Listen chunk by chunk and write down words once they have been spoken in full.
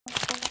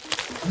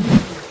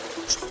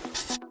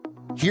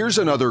Here's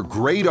another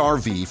great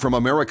RV from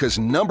America's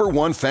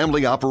 #1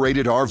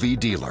 family-operated RV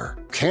dealer,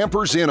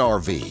 Campers Inn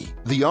RV,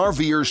 the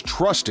RVer's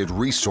trusted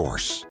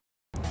resource.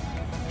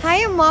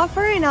 Hi, I'm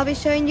Waffer, and I'll be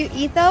showing you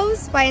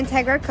Ethos by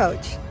Entegra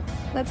Coach.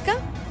 Let's go.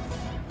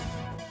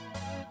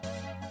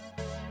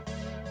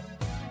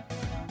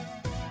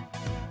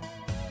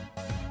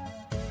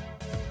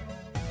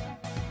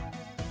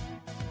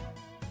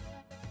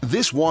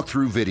 This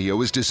walkthrough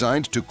video is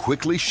designed to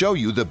quickly show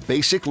you the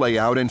basic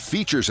layout and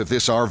features of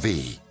this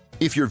RV.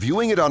 If you're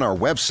viewing it on our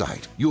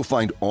website, you'll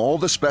find all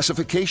the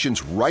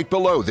specifications right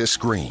below this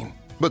screen.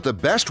 But the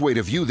best way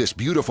to view this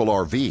beautiful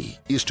RV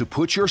is to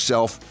put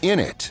yourself in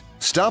it.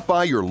 Stop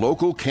by your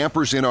local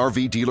Campers Inn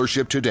RV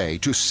dealership today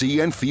to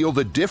see and feel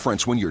the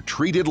difference when you're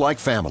treated like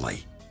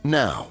family.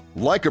 Now,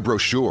 like a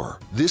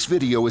brochure, this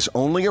video is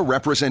only a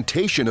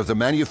representation of the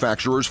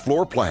manufacturer's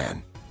floor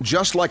plan.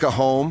 Just like a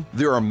home,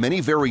 there are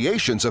many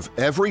variations of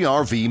every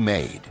RV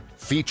made.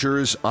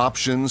 Features,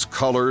 options,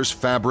 colors,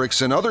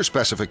 fabrics, and other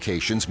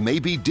specifications may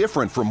be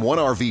different from one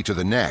RV to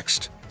the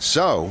next.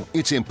 So,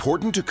 it's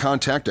important to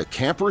contact a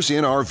Campers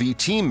Inn RV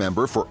team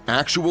member for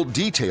actual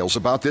details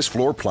about this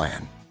floor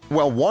plan.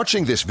 While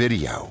watching this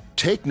video,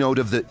 take note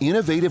of the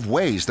innovative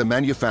ways the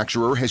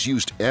manufacturer has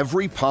used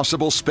every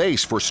possible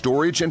space for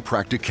storage and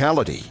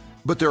practicality.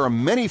 But there are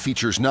many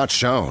features not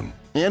shown.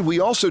 And we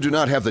also do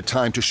not have the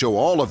time to show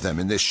all of them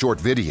in this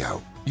short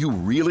video. You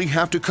really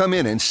have to come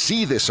in and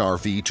see this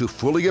RV to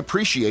fully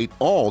appreciate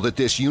all that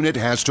this unit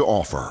has to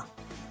offer.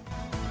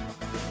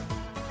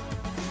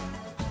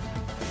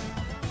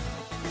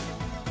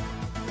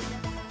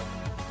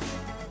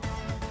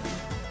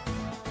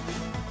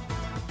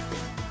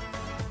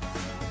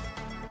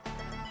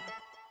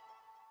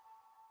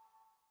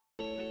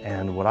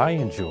 And what I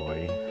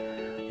enjoy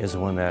is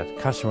when that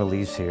customer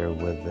leaves here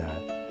with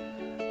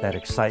that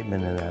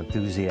excitement and that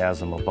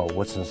enthusiasm about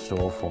what's in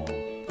store for them.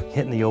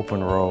 Hitting the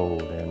open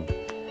road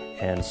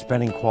and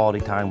spending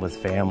quality time with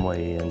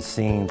family and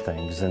seeing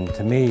things. And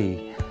to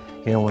me,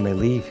 you know, when they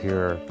leave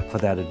here for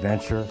that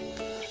adventure,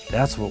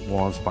 that's what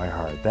warms my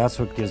heart. That's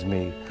what gives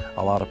me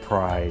a lot of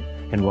pride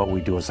in what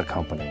we do as a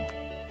company.